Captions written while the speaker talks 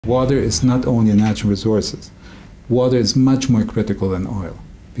Water is not only a natural resource. Water is much more critical than oil,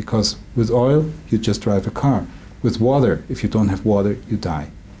 because with oil, you just drive a car. With water, if you don't have water, you die.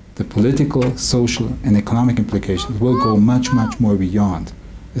 The political, social, and economic implications will go much, much more beyond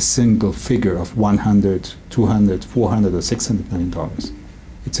a single figure of 100, 200, 400, or $600 million.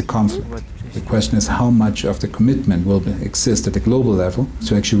 It's a conflict. The question is how much of the commitment will exist at the global level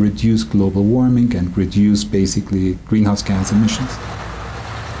to actually reduce global warming and reduce basically greenhouse gas emissions.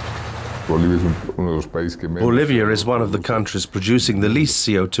 Bolivia is one of the countries producing the least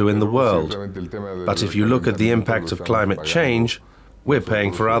CO2 in the world. But if you look at the impact of climate change, we're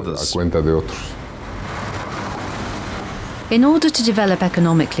paying for others. In order to develop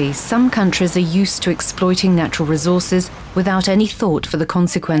economically, some countries are used to exploiting natural resources without any thought for the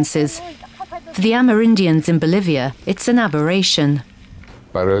consequences. For the Amerindians in Bolivia, it's an aberration.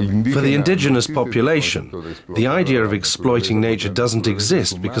 For the indigenous population, the idea of exploiting nature doesn't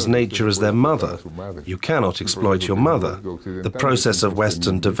exist because nature is their mother. You cannot exploit your mother. The process of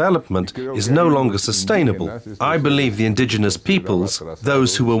Western development is no longer sustainable. I believe the indigenous peoples,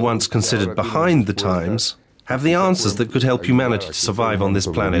 those who were once considered behind the times, have the answers that could help humanity to survive on this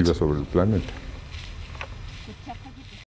planet.